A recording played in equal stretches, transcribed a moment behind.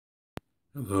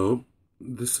Hello,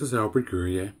 this is Albert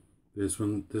Guerrier. This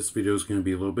video is going to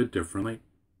be a little bit differently.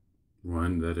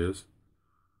 That is.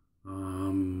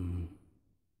 Um,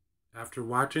 After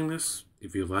watching this,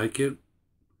 if you like it,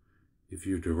 if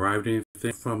you derived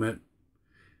anything from it,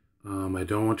 I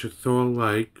don't want you to throw a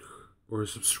like or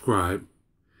subscribe.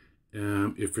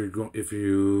 If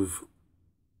you've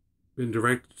been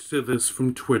directed to this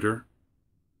from Twitter,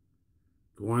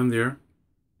 go on there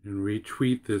and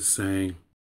retweet this saying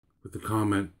with the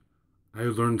comment, "I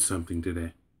learned something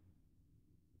today."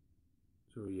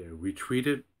 So yeah, retweet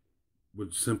it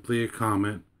with simply a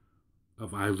comment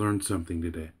of "I learned something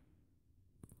today."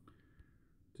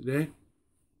 Today,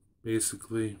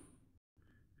 basically,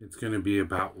 it's going to be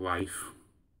about life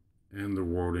and the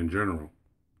world in general.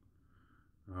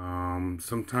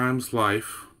 Sometimes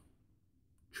life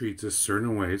treats us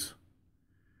certain ways,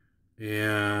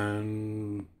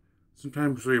 and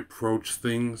sometimes we approach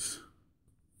things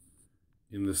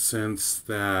in the sense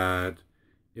that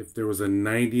if there was a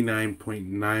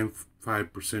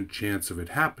 99.95% chance of it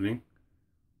happening,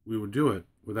 we would do it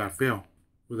without fail,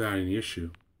 without any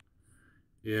issue.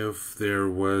 If there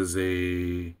was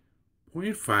a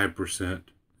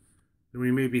 0.5%, then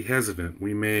we may be hesitant.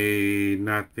 We may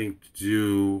not think to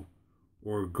do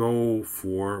or go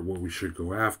for what we should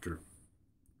go after.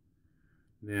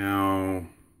 Now,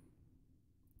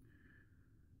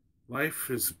 life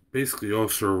is basically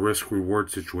also a risk-reward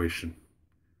situation.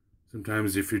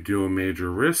 Sometimes if you do a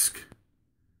major risk,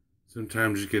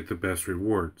 sometimes you get the best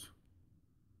rewards.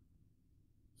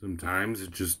 Sometimes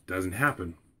it just doesn't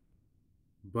happen.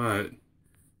 But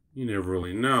you never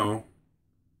really know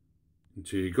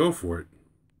until you go for it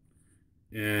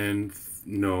and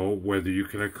know whether you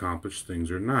can accomplish things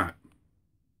or not.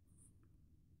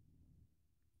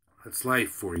 That's life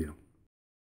for you.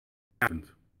 It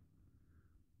happens.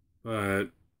 But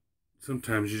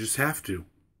sometimes you just have to,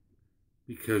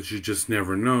 because you just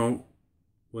never know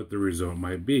what the result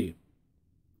might be.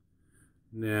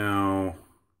 Now,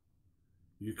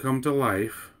 you come to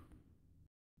life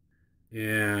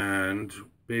and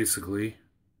basically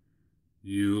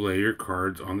you lay your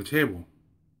cards on the table.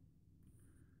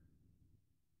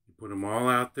 You put them all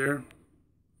out there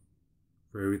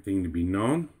for everything to be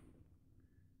known,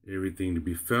 everything to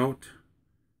be felt,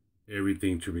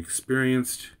 everything to be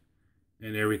experienced,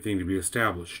 and everything to be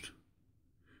established.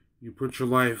 You put your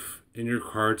life and your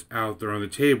cards out there on the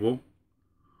table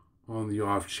on the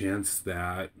off chance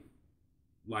that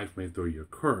life may throw you a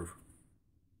curve.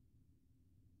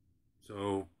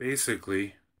 So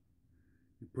basically,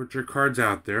 you put your cards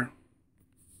out there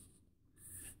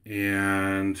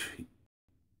and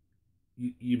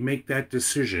you make that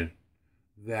decision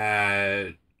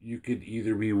that you could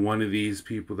either be one of these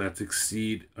people that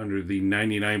succeed under the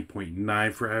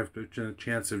 99.9%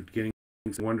 chance of getting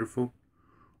something wonderful,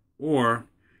 or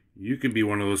you could be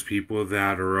one of those people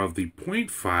that are of the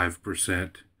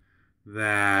 0.5%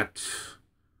 that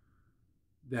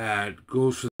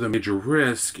goes for the major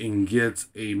risk and gets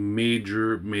a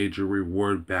major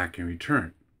reward back in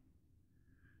return.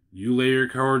 You lay your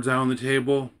cards out on the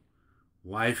table,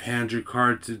 life hands you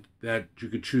cards that you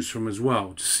could choose from as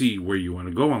well to see where you want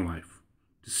to go in life,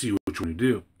 to see what you want to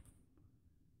do.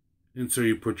 And so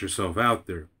you put yourself out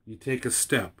there. You take a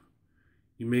step.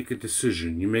 You make a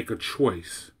decision. You make a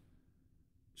choice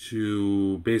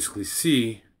to basically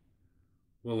see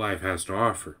what life has to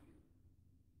offer.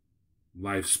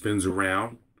 Life spins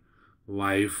around.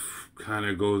 Life kind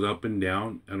of goes up and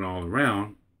down and all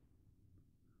around.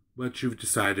 But you've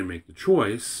decided to make the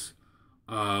choice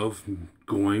of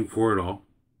going for it all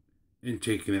and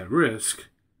taking that risk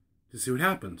to see what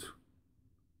happens.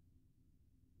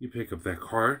 You pick up that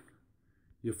card.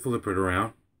 You flip it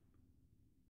around.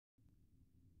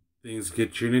 Things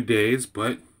get you in a daze,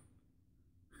 but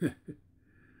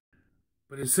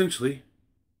essentially,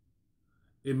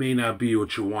 it may not be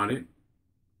what you wanted.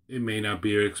 It may not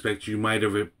be what you expect. You might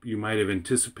have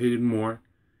anticipated more.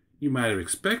 You might have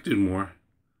expected more.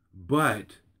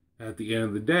 But at the end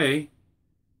of the day,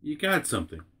 you got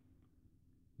something.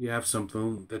 You have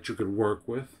something that you could work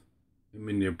with and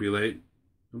manipulate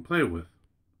and play with.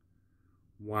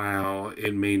 While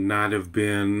it may not have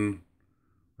been,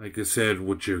 like I said,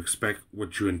 what you expect,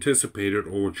 what you anticipated,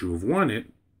 or what you have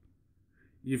wanted,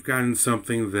 you've gotten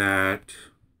something that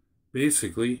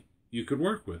basically you could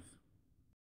work with.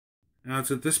 Now, it's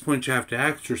at this point you have to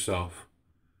ask yourself,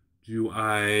 if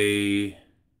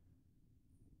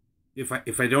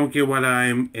I don't get what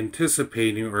I'm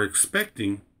anticipating or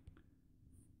expecting,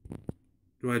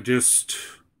 do I just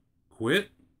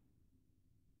quit?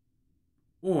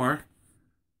 Or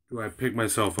do I pick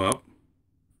myself up,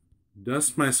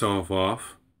 dust myself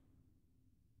off,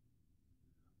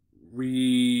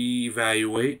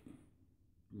 reevaluate,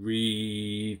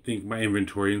 rethink my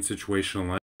inventory and situation in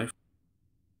life.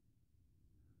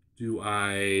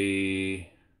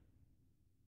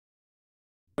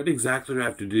 What exactly do I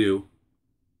have to do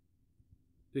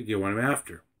to get what I'm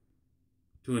after?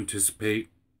 To anticipate,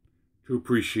 to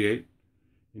appreciate,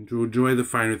 and to enjoy the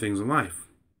finer things in life.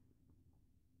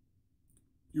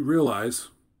 You realize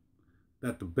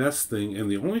that the best thing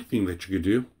and the only thing that you could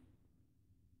do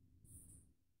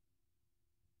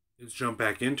is jump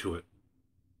back into it.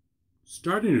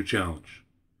 Start a new challenge.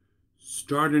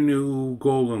 Start a new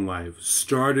goal in life.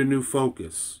 Start a new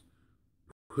focus.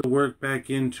 Put work back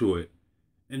into it.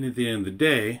 And at the end of the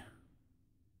day,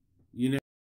 you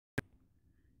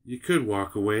could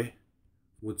walk away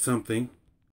with something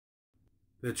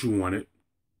that you wanted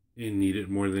and needed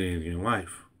more than anything in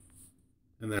life.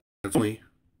 And that's only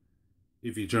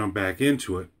if you jump back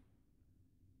into it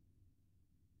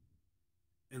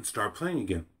and start playing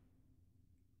again.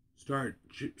 Start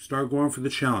going for the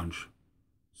challenge.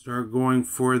 Start going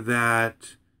for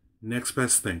that next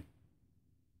best thing.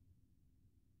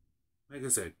 Like I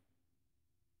said,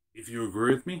 if you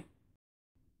agree with me,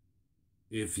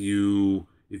 if you've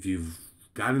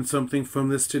gotten something from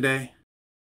this today,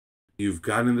 you've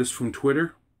gotten this from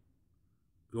Twitter,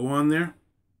 go on there,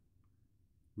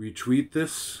 retweet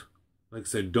this. Like I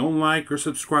said, don't like or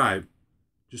subscribe.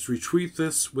 Just retweet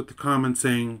this with the comment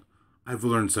saying, I've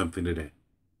learned something today.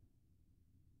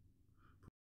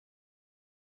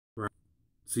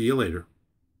 See you later.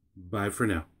 Bye for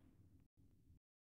now.